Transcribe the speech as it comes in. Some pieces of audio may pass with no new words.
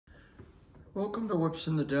Welcome to Whips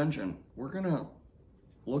in the Dungeon. We're going to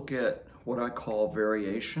look at what I call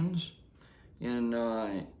variations in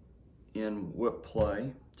whip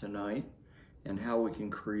play tonight and how we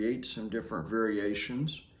can create some different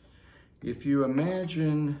variations. If you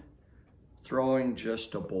imagine throwing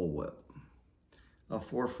just a bullwhip, a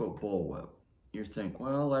 4-foot bullwhip, you think,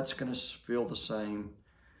 well, that's going to feel the same.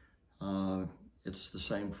 It's the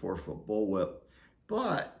same 4-foot bullwhip.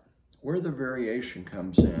 But where the variation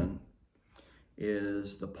comes in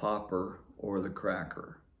is the popper or the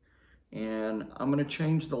cracker. And I'm going to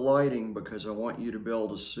change the lighting because I want you to be able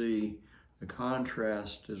to see the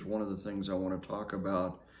contrast is one of the things I want to talk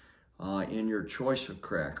about in your choice of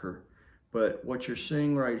cracker. But what you're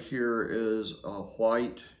seeing right here is a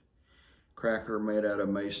white cracker made out of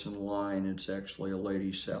mason line. It's actually a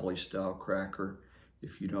Lady Sally style cracker.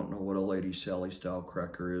 If you don't know what a Lady Sally style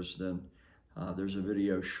cracker is, then there's a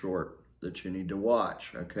video short that you need to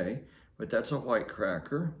watch, okay? But that's a white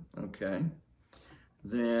cracker, okay?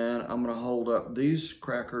 Then I'm gonna hold up, these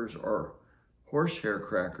crackers are horsehair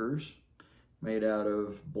crackers made out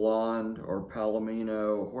of blonde or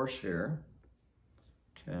palomino horsehair,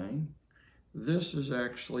 okay? This is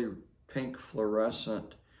actually pink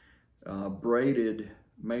fluorescent braided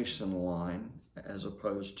mason line as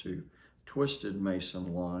opposed to twisted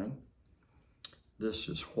mason line. This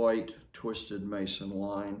is white twisted mason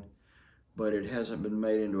line, but it hasn't been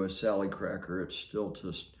made into a Sally cracker. It's still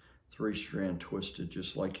just 3-strand twisted,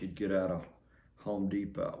 just like you'd get out of Home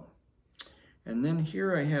Depot. And then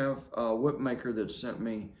here I have a whip maker that sent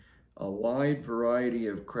me a wide variety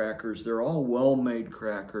of crackers. They're all well-made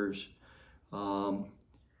crackers.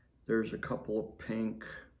 There's a couple of pink,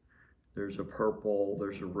 there's a purple,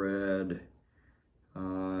 there's a red,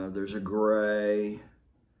 there's a gray,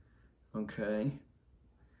 okay?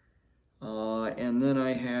 And then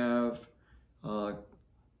I have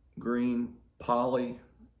green polyester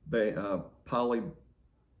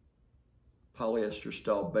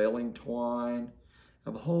style baling twine. I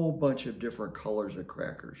have a whole bunch of different colors of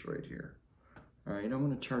crackers right here. All right, I'm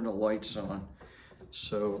going to turn the lights on.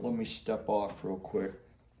 So let me step off real quick.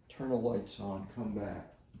 Turn the lights on, come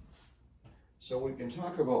back. So we can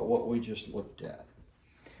talk about what we just looked at.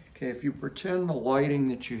 Okay, if you pretend the lighting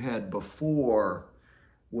that you had before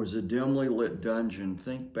was a dimly lit dungeon,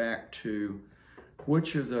 think back to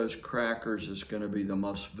which of those crackers is going to be the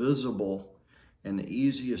most visible and the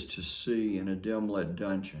easiest to see in a dim lit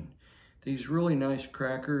dungeon. These really nice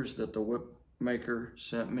crackers that the whip maker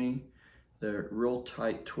sent me, they're real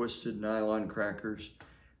tight twisted nylon crackers.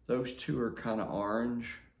 Those two are kind of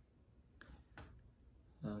orange.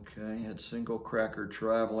 Okay, it's single cracker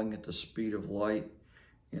traveling at the speed of light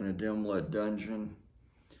in a dim lit dungeon.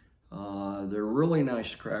 They're really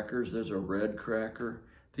nice crackers. There's a red cracker.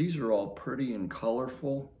 These are all pretty and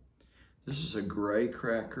colorful. This is a gray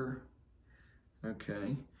cracker.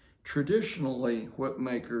 Okay. Traditionally, whip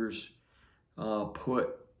makers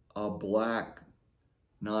put a black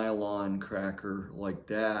nylon cracker like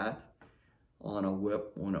that on a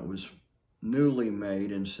whip when it was newly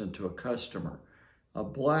made and sent to a customer. A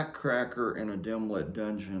black cracker in a dim lit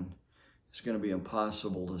dungeon is going to be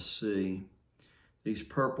impossible to see. These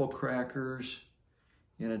purple crackers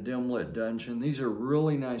in a dim lit dungeon, these are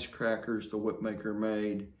really nice crackers the whip maker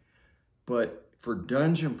made, but for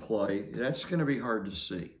dungeon play, that's going to be hard to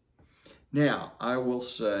see. Now, I will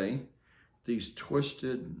say these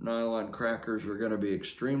twisted nylon crackers are going to be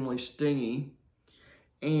extremely stingy,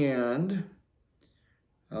 and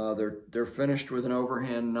they're finished with an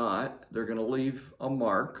overhand knot. They're going to leave a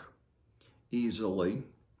mark easily.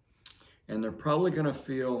 And they're probably going to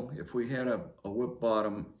feel, if we had a whip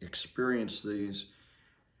bottom experience these,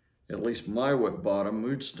 at least my whip bottom,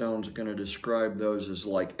 Moodstone's going to describe those as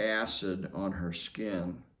like acid on her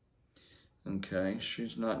skin. Okay,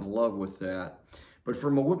 she's not in love with that. But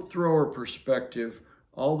from a whip thrower perspective,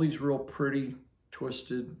 all these real pretty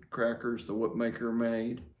twisted crackers the whip maker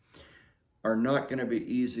made are not going to be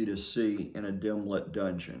easy to see in a dim lit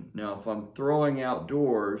dungeon. Now, if I'm throwing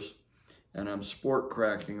outdoors, and I'm sport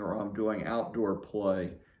cracking or I'm doing outdoor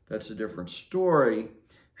play, that's a different story.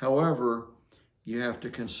 However, you have to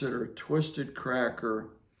consider a twisted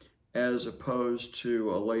cracker as opposed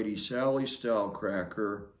to a Lady Sally style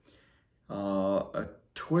cracker. A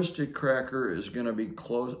twisted cracker is going to be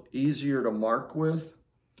easier to mark with.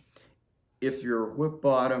 If your whip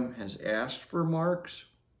bottom has asked for marks,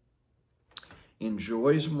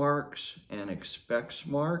 enjoys marks, and expects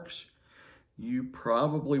marks, you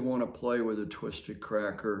probably want to play with a twisted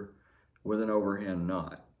cracker with an overhand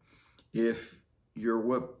knot. If your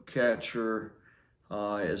whip catcher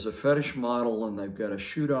is a fetish model and they've got a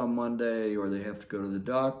shoot on Monday, or they have to go to the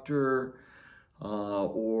doctor,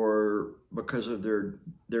 or because of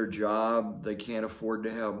their job, they can't afford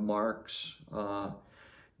to have marks,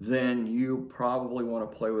 then you probably want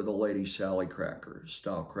to play with a Lady Sally cracker,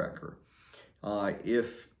 style cracker.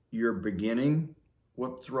 If you're beginning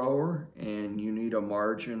whip thrower and you need a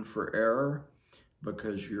margin for error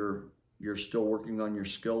because you're still working on your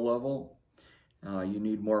skill level, you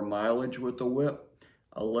need more mileage with the whip,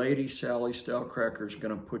 a Lady Sally style cracker is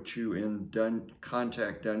going to put you in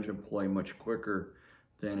contact dungeon play much quicker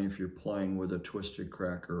than if you're playing with a twisted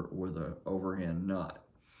cracker with an overhand nut.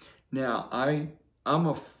 Now, I'm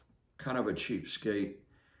a kind of a cheapskate.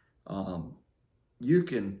 You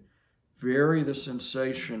can vary the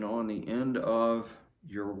sensation on the end of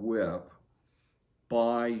your whip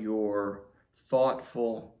by your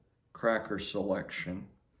thoughtful cracker selection,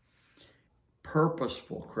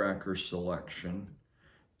 purposeful cracker selection,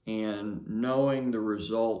 and knowing the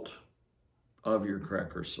result of your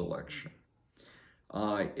cracker selection.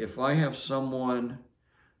 If I have someone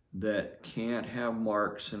that can't have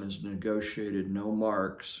marks and has negotiated no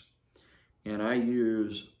marks, and I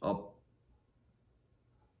use a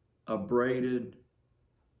braided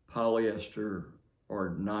polyester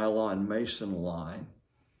or nylon mason line,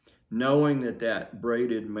 knowing that that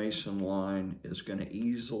braided mason line is going to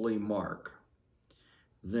easily mark,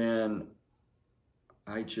 then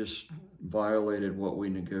I just violated what we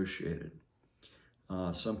negotiated.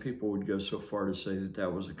 Some people would go so far to say that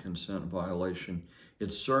that was a consent violation.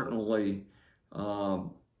 It's certainly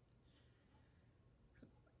not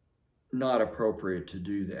appropriate to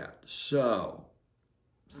do that. So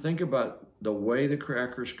think about the way the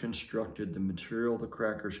cracker's constructed, the material the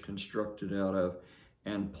cracker's constructed out of,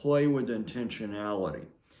 and play with intentionality.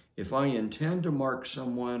 If I intend to mark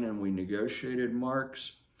someone and we negotiated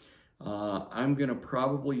marks, I'm going to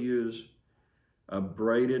probably use a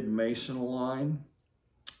braided mason line,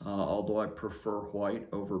 although I prefer white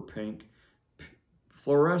over pink.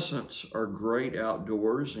 Fluorescents are great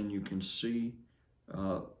outdoors, and you can see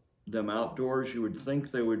them outdoors. You would think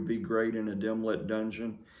they would be great in a dim lit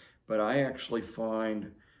dungeon, but I actually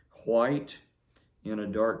find white in a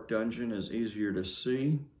dark dungeon is easier to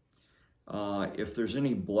see. If there's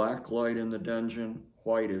any black light in the dungeon,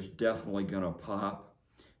 white is definitely going to pop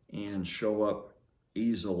and show up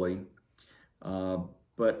easily.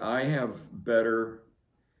 But I have better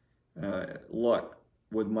luck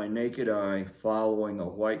with my naked eye following a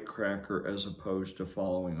white cracker as opposed to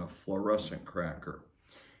following a fluorescent cracker.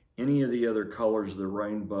 Any of the other colors of the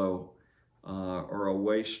rainbow are a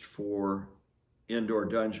waste for indoor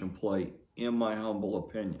dungeon play, in my humble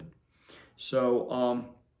opinion. So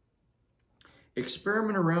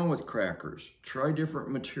experiment around with crackers. Try different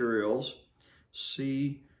materials.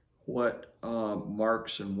 See what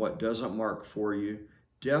marks and what doesn't mark for you.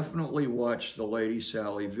 Definitely watch the Lady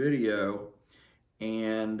Sally video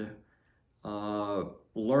and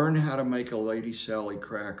learn how to make a Lady Sally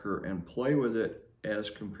cracker and play with it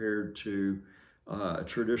as compared to a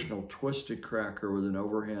traditional twisted cracker with an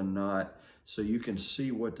overhand knot, so you can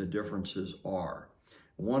see what the differences are.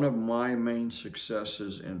 One of my main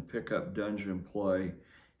successes in pickup dungeon play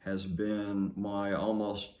has been my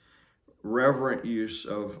almost reverent use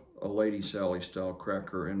of a Lady Sally style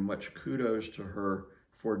cracker, and much kudos to her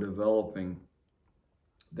for developing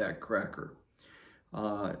that cracker.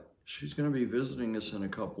 She's going to be visiting us in a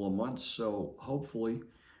couple of months, so hopefully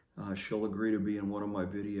she'll agree to be in one of my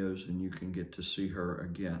videos and you can get to see her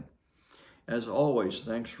again. As always,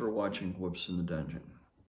 thanks for watching Whips in the Dungeon.